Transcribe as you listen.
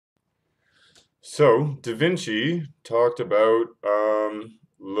So, Da Vinci talked about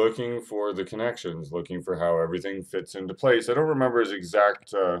looking for the connections, looking for how everything fits into place. I don't remember his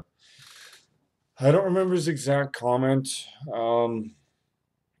exact comment.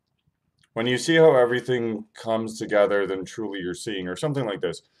 When you see how everything comes together, then truly you're seeing, or something like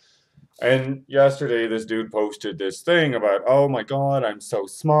this. And yesterday, this dude posted this thing about, oh my God, I'm so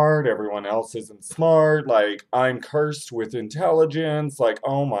smart. Everyone else isn't smart. Like, I'm cursed with intelligence. Like,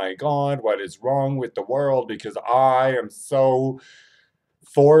 oh my God, what is wrong with the world? Because I am so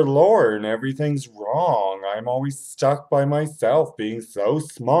forlorn. Everything's wrong. I'm always stuck by myself being so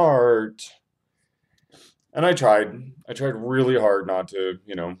smart. And I tried really hard not to,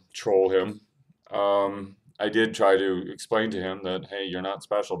 troll him. I did try to explain to him that, hey, you're not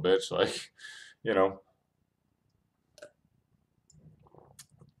special, bitch. Like, you know,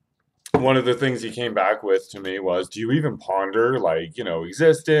 one of the things he came back with to me was, do you even ponder, like,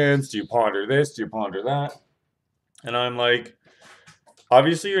 existence? Do you ponder this? Do you ponder that? And I'm like,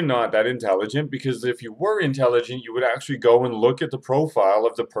 obviously, you're not that intelligent because if you were intelligent, you would actually go and look at the profile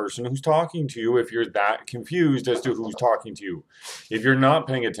of the person who's talking to you if you're that confused as to who's talking to you. If you're not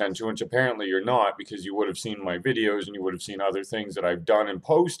paying attention, which apparently you're not because you would have seen my videos and you would have seen other things that I've done and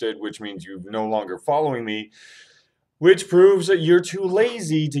posted, which means you're no longer following me, which proves that you're too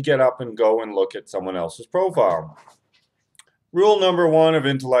lazy to get up and go and look at someone else's profile. Rule number one of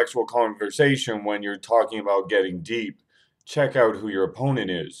intellectual conversation when you're talking about getting deep, check out who your opponent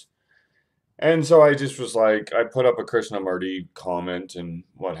is. And so I just was like, I put up a Krishnamurti comment and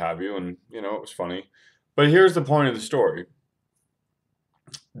what have you, and it was funny. But here's the point of the story.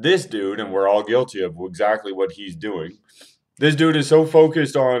 This dude, and we're all guilty of exactly what he's doing, this dude is so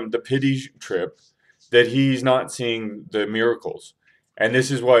focused on the pity trip that he's not seeing the miracles. And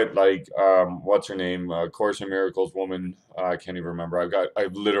this is what, like, what's her name? Course in Miracles woman. I can't even remember.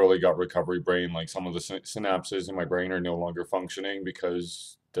 I've literally got recovery brain. Like some of the synapses in my brain are no longer functioning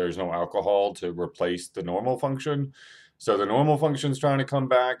because there's no alcohol to replace the normal function. So the normal function's trying to come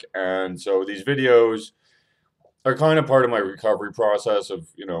back. And so these videos are kind of part of my recovery process of,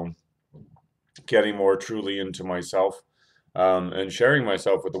 getting more truly into myself and sharing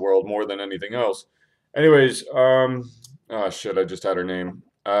myself with the world more than anything else. Anyways, oh shit, I just had her name.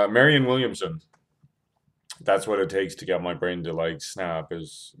 Marianne Williamson. That's what it takes to get my brain to like snap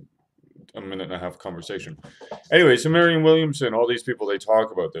is a minute and a half conversation. Anyway, so Marianne Williamson, all these people they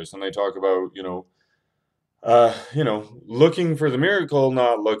talk about this and they talk about, looking for the miracle,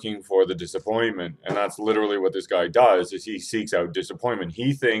 not looking for the disappointment. And that's literally what this guy does is he seeks out disappointment.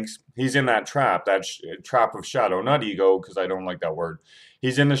 He thinks he's in that trap, trap of shadow, not ego, because I don't like that word.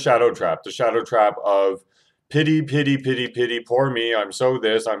 He's in the shadow trap of pity, pity, pity, pity, poor me, I'm so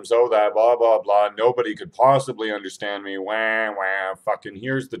this, I'm so that, blah, blah, blah. Nobody could possibly understand me. Wah, wah, fucking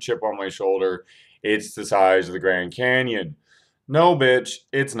here's the chip on my shoulder. It's the size of the Grand Canyon. No, bitch,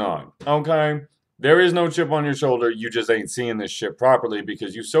 it's not. Okay? There is no chip on your shoulder. You just ain't seeing this shit properly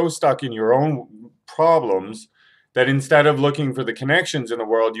because you're so stuck in your own problems that instead of looking for the connections in the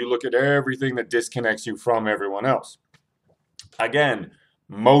world, you look at everything that disconnects you from everyone else. Again,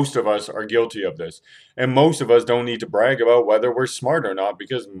 most of us are guilty of this. And most of us don't need to brag about whether we're smart or not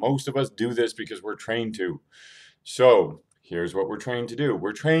because most of us do this because we're trained to. So, here's what we're trained to do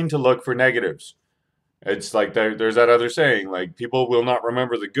we're trained to look for negatives. It's like there's that other saying, like people will not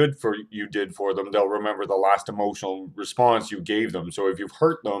remember the good for you did for them. They'll remember the last emotional response you gave them. So if you've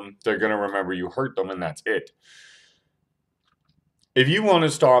hurt them, they're going to remember you hurt them and that's it. If you want to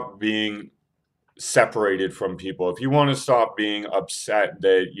stop being separated from people, if you want to stop being upset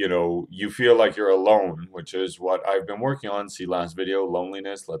that, you feel like you're alone, which is what I've been working on, see last video,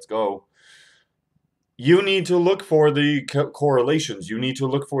 loneliness, let's go. You need to look for the correlations. You need to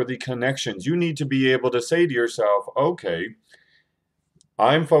look for the connections. You need to be able to say to yourself, okay,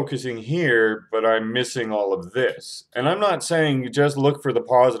 I'm focusing here, but I'm missing all of this. And I'm not saying just look for the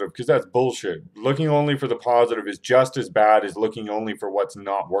positive because that's bullshit. Looking only for the positive is just as bad as looking only for what's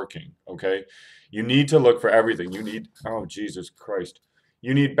not working, okay? You need to look for everything. Oh, Jesus Christ.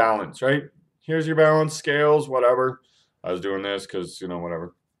 You need balance, right? Here's your balance, scales, whatever. I was doing this because,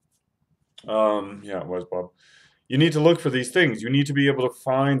 whatever. Yeah, it was Bob. You need to look for these things. You need to be able to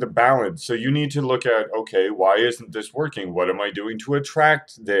find the balance. So you need to look at, okay, why isn't this working? What am I doing to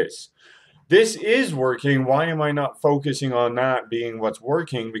attract this? This is working. Why am I not focusing on that being what's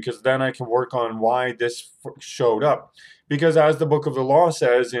working? Because then I can work on why this showed up. Because as the book of the law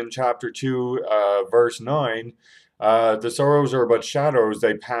says in chapter 2, verse 9, the sorrows are but shadows,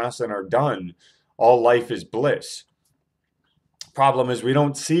 they pass and are done. All life is bliss. Problem is we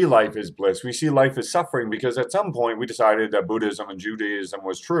don't see life as bliss. We see life as suffering because at some point we decided that Buddhism and Judaism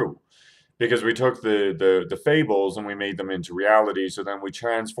was true. because we took the fables and we made them into reality. So then we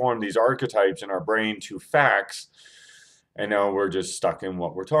transformed these archetypes in our brain to facts, and now we're just stuck in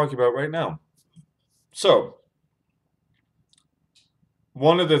what we're talking about right now. So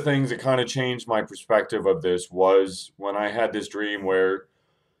one of the things that kind of changed my perspective of this was when I had this dream where,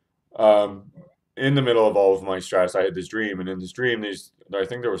 um, in the middle of all of my stress, I had this dream, and in this dream, I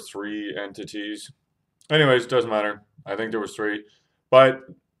think there was three entities. Anyways, doesn't matter. I think there was three, but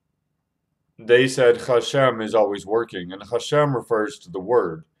they said Hashem is always working, and Hashem refers to the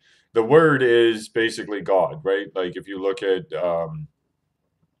Word. The Word is basically God, right? Like if you look at a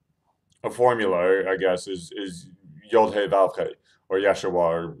formula, I guess, is Yod He Vav He, or Yeshua,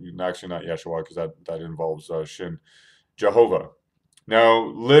 or actually not Yeshua, because that involves Shin, Jehovah.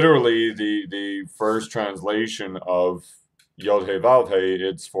 Now, literally, the first translation of Yod He Vav He,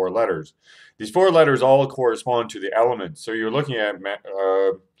 it's four letters. These four letters all correspond to the elements. So you're looking at,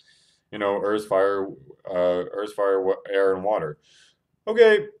 earth, fire, air, and water.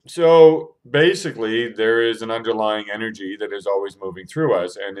 Okay, so basically, there is an underlying energy that is always moving through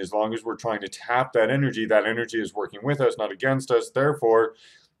us, and as long as we're trying to tap that energy is working with us, not against us. Therefore,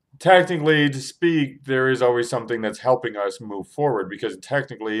 technically to speak, there is always something that's helping us move forward, because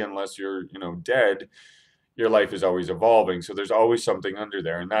technically, unless you're, dead, your life is always evolving. So there's always something under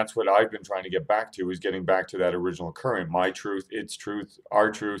there. And that's what I've been trying to get back to, is getting back to that original current, my truth, its truth,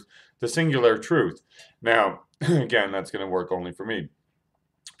 our truth, the singular truth. Now, again, that's going to work only for me,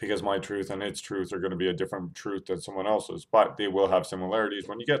 because my truth and its truth are going to be a different truth than someone else's, but they will have similarities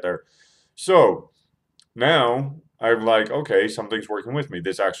when you get there. So now I'm like, okay, something's working with me.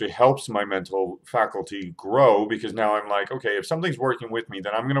 This actually helps my mental faculty grow, because now I'm like, okay, if something's working with me,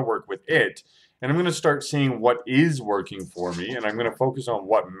 then I'm going to work with it. And I'm going to start seeing what is working for me. And I'm going to focus on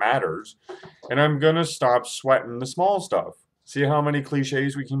what matters. And I'm going to stop sweating the small stuff. See how many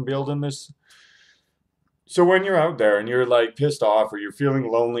cliches we can build in this? So when you're out there and you're like pissed off, or you're feeling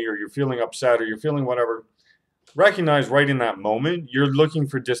lonely, or you're feeling upset, or you're feeling whatever, recognize right in that moment, you're looking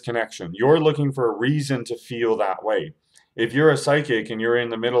for disconnection. You're looking for a reason to feel that way. If you're a psychic and you're in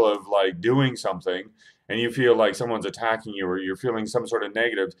the middle of like doing something and you feel like someone's attacking you, or you're feeling some sort of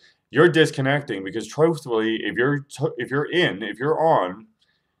negative, you're disconnecting, because truthfully, if you're on,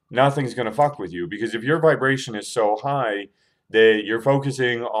 nothing's going to fuck with you, because if your vibration is so high that you're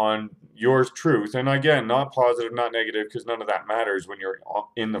focusing on your truth, and again, not positive, not negative, because none of that matters when you're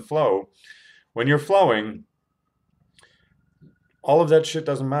in the flow. When you're flowing, all of that shit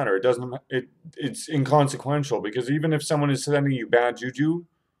doesn't matter. It's inconsequential, because even if someone is sending you bad juju,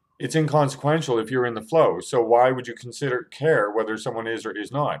 it's inconsequential if you're in the flow. So why would you care whether someone is or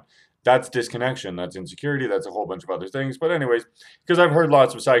is not? That's disconnection. That's insecurity. That's a whole bunch of other things. But anyways, because I've heard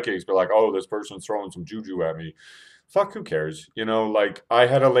lots of psychics be like, "Oh, this person's throwing some juju at me." Fuck, who cares? Like I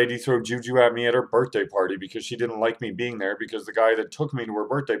had a lady throw juju at me at her birthday party because she didn't like me being there, because the guy that took me to her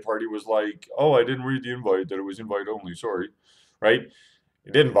birthday party was like, "Oh, I didn't read the invite, that it was invite only. Sorry." Right?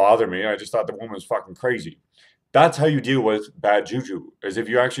 It didn't bother me. I just thought the woman was fucking crazy. That's how you deal with bad juju. As if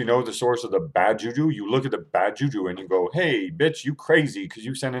you actually know the source of the bad juju, you look at the bad juju and you go, "Hey, bitch, you crazy because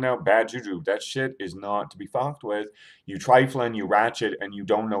you sending out bad juju. That shit is not to be fucked with. You trifling, you ratchet, and you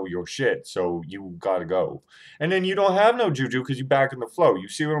don't know your shit. So you gotta go." And then you don't have no juju because you back in the flow. You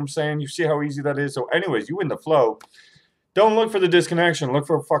see what I'm saying? You see how easy that is? So anyways, you in the flow. Don't look for the disconnection. Look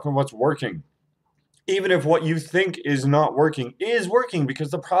for fucking what's working, even if what you think is not working is working.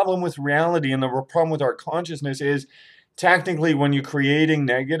 Because the problem with reality and the problem with our consciousness is, technically, when you're creating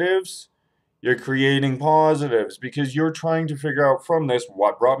negatives, you're creating positives, because you're trying to figure out from this,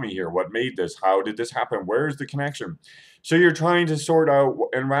 what brought me here, what made this, how did this happen, where is the connection. So you're trying to sort out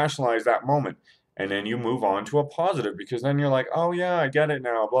and rationalize that moment, and then you move on to a positive, because then you're like, "Oh yeah, I get it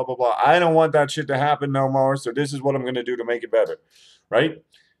now, blah blah blah, I don't want that shit to happen no more, so this is what I'm going to do to make it better." Right?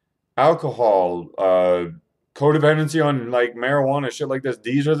 Alcohol, codependency on like marijuana, shit like this.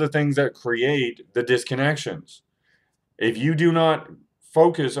 These are the things that create the disconnections. If you do not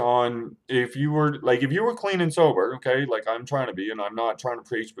focus on, if you were clean and sober, okay, like I'm trying to be, and I'm not trying to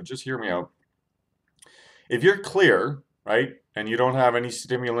preach, but just hear me out. If you're clear, right, and you don't have any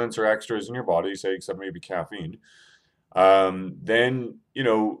stimulants or extras in your body, say except maybe caffeine, then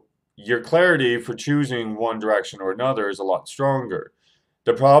your clarity for choosing one direction or another is a lot stronger.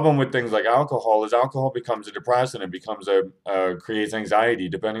 The problem with things like alcohol is alcohol becomes a depressant. It becomes creates anxiety,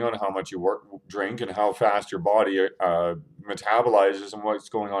 depending on how much you drink and how fast your body metabolizes and what's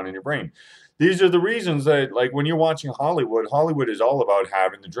going on in your brain. These are the reasons that, like, when you're watching Hollywood, Hollywood is all about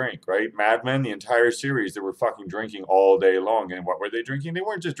having the drink, right? Mad Men, the entire series, they were fucking drinking all day long. And what were they drinking? They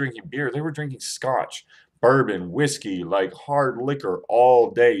weren't just drinking beer. They were drinking scotch, bourbon, whiskey, like hard liquor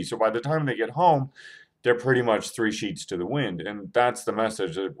all day. So by the time they get home, they're pretty much three sheets to the wind. And that's the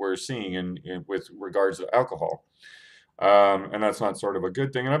message that we're seeing with regards to alcohol. And that's not sort of a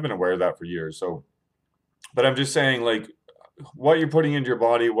good thing. And I've been aware of that for years. So, but I'm just saying, like, what you're putting into your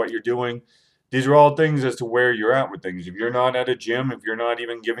body, what you're doing, these are all things as to where you're at with things. If you're not at a gym, if you're not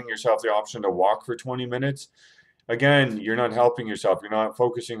even giving yourself the option to walk for 20 minutes, again, you're not helping yourself. You're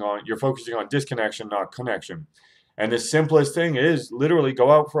focusing on disconnection, not connection. And the simplest thing is literally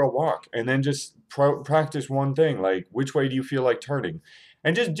go out for a walk and then just practice one thing, like which way do you feel like turning?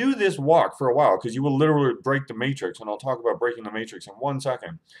 And just do this walk for a while because you will literally break the matrix. And I'll talk about breaking the matrix in 1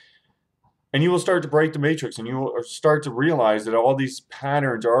 second. And you will start to break the matrix and you will start to realize that all these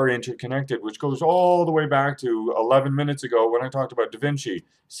patterns are interconnected, which goes all the way back to 11 minutes ago when I talked about Da Vinci,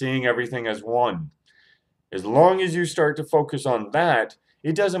 seeing everything as one. As long as you start to focus on that,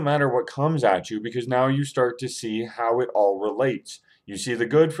 it doesn't matter what comes at you because now you start to see how it all relates. You see the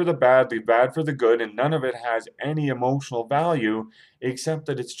good for the bad for the good, and none of it has any emotional value except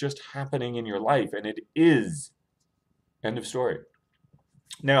that it's just happening in your life, and it is. End of story.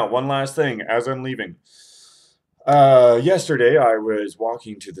 Now, one last thing as I'm leaving. Yesterday I was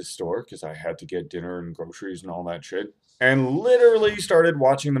walking to the store because I had to get dinner and groceries and all that shit, and literally started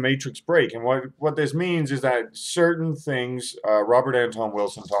watching The Matrix break. And what this means is that certain things, Robert Anton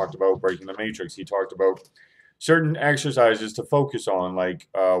Wilson talked about breaking the Matrix. He talked about certain exercises to focus on. Like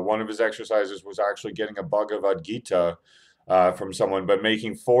one of his exercises was actually getting a Bhagavad Gita from someone, but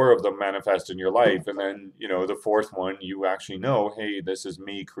making four of them manifest in your life. And then, the fourth one, you actually know, hey, this is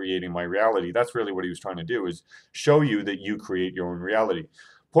me creating my reality. That's really what he was trying to do, is show you that you create your own reality.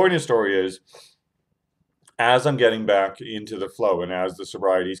 Point of the story is, as I'm getting back into the flow and as the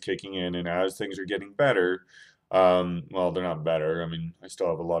sobriety is kicking in and as things are getting better, well, they're not better. I mean, I still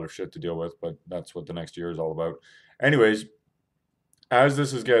have a lot of shit to deal with, but that's what the next year is all about. Anyways, as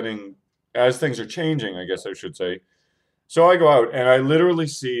things are changing, I guess I should say, so I go out and I literally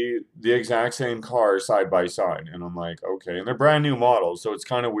see the exact same cars side by side. And I'm like, okay. And they're brand new models. So it's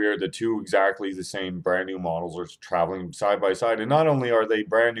kind of weird that two exactly the same brand new models are traveling side by side. And not only are they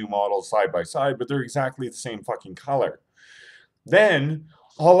brand new models side by side, but they're exactly the same fucking color. Then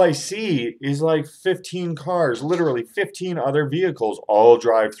all I see is like 15 cars, literally 15 other vehicles all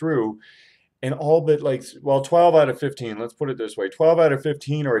drive through. And all but 12 out of 15, let's put it this way, 12 out of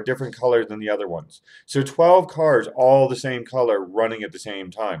 15 are a different color than the other ones. So 12 cars, all the same color, running at the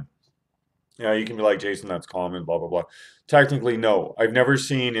same time. You can be like, Jason, that's common, blah, blah, blah. Technically, no. I've never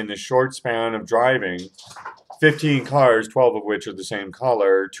seen in the short span of driving 15 cars, 12 of which are the same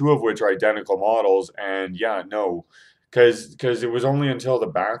color, two of which are identical models, and yeah, no. Because it was only until the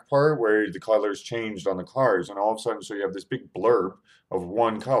back part where the colors changed on the cars, and all of a sudden, so you have this big blurb of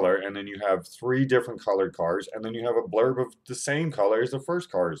one color, and then you have three different colored cars, and then you have a blurb of the same color as the first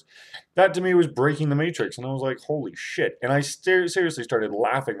cars. That to me was breaking the matrix, and I was like, holy shit. And I seriously started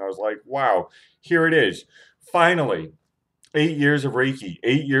laughing. I was like, wow, here it is. Finally, 8 years of Reiki,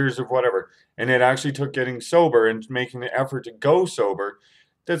 8 years of whatever. And it actually took getting sober and making the effort to go sober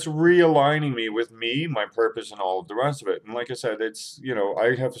that's realigning me with me, my purpose, and all of the rest of it. And like I said, it's,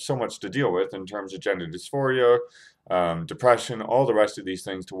 I have so much to deal with in terms of gender dysphoria, depression, all the rest of these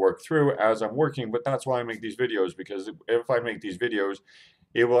things to work through as I'm working. But that's why I make these videos, because if I make these videos,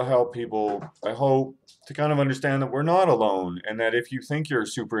 it will help people, I hope, to kind of understand that we're not alone, and that if you think you're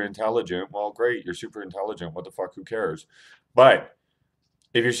super intelligent, well, great, you're super intelligent. What the fuck, who cares? But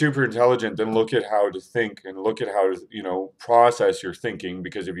if you're super intelligent, then look at how to think and look at how to, process your thinking.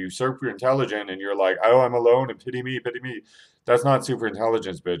 Because if you're super intelligent and you're like, oh, I'm alone and pity me, that's not super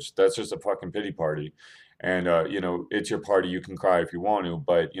intelligence, bitch. That's just a fucking pity party. And, it's your party. You can cry if you want to.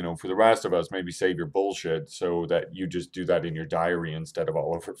 But, for the rest of us, maybe save your bullshit so that you just do that in your diary instead of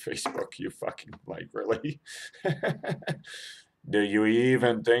all over Facebook. You fucking, really? Do you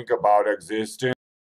even think about existence?